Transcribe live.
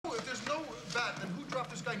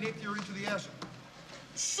this guy Napier into the acid.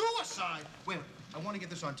 Suicide? Wait a minute. I want to get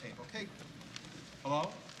this on tape, okay? Hello?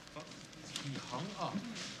 Oh, he hung up.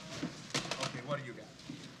 Okay, what do you got?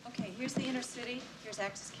 Okay, here's the inner city, here's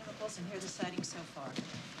Axis Chemicals, and here are the sightings so far.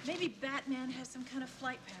 Maybe Batman has some kind of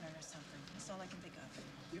flight pattern or something. That's all I can think of.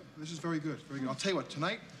 Yep, this is very good, very good. I'll tell you what,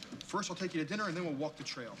 tonight, first I'll take you to dinner, and then we'll walk the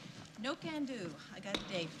trail. No can do. I got a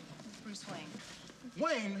date with Bruce Wayne.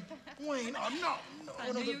 Wayne? Wayne? Oh, no.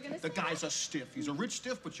 I knew you were gonna say the guy's a stiff. He's a rich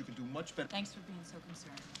stiff, but you can do much better. Thanks for being so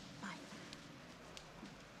concerned. Bye.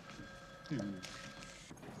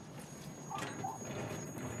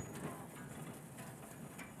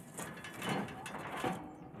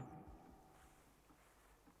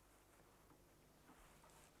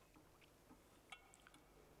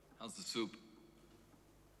 How's the soup?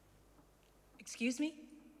 Excuse me?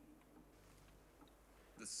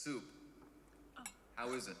 The soup. Oh.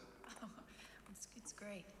 How is it? Oh, it's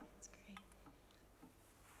great. It's great.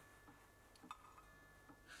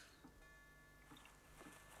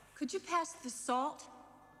 Could you pass the salt?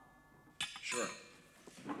 Sure.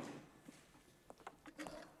 Thanks.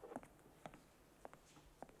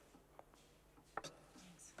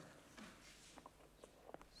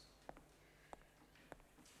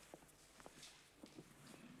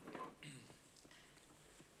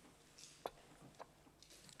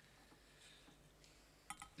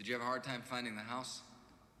 Did you have a hard time finding the house?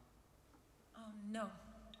 Oh, no. No,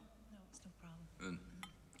 it's no problem. Good.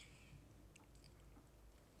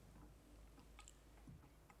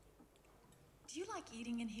 Do you like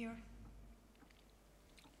eating in here?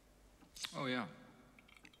 Oh, yeah.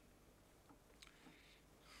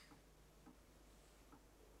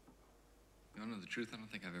 You wanna know the truth? I don't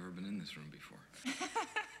think I've ever been in this room before.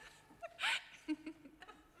 Do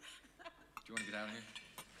you want to get out of here?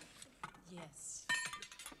 Yes.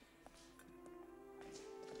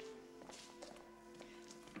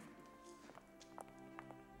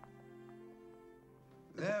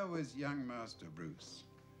 There was young Master Bruce,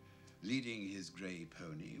 leading his gray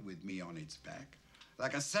pony with me on its back,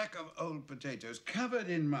 like a sack of old potatoes covered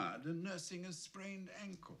in mud and nursing a sprained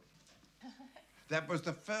ankle. That was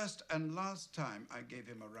the first and last time I gave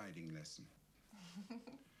him a riding lesson.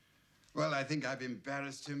 Well, I think I've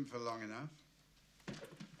embarrassed him for long enough.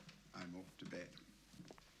 I'm off to bed.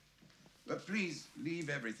 But please, leave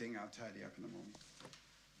everything. I'll tidy up in the morning.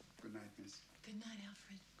 Good night, miss. Good night,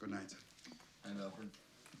 Alfred. Good night, sir. And Alfred.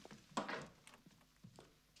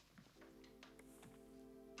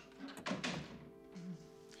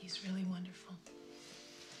 He's really wonderful.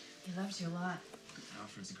 He loves you a lot.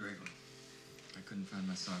 Alfred's a great one. I couldn't find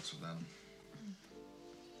my socks without him.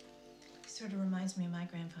 He sort of reminds me of my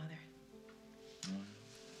grandfather. Oh,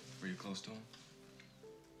 were you close to him?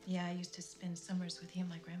 Yeah, I used to spend summers with he and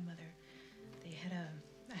my grandmother. They had a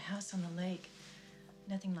house on the lake.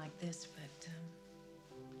 Nothing like this, but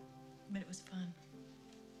it was fun.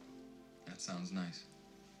 That sounds nice.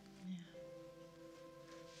 Yeah.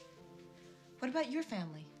 What about your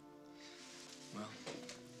family? Well,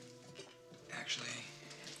 actually,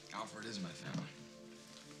 Alfred is my family.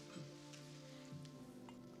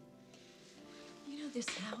 You know, this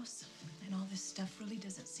house and all this stuff really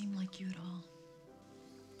doesn't seem like you at all.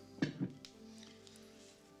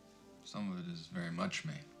 Some of it is very much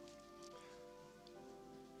me.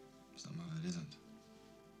 Some of it isn't.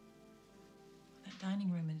 That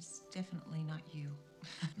dining room is definitely not you.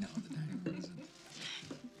 No, the dining room isn't.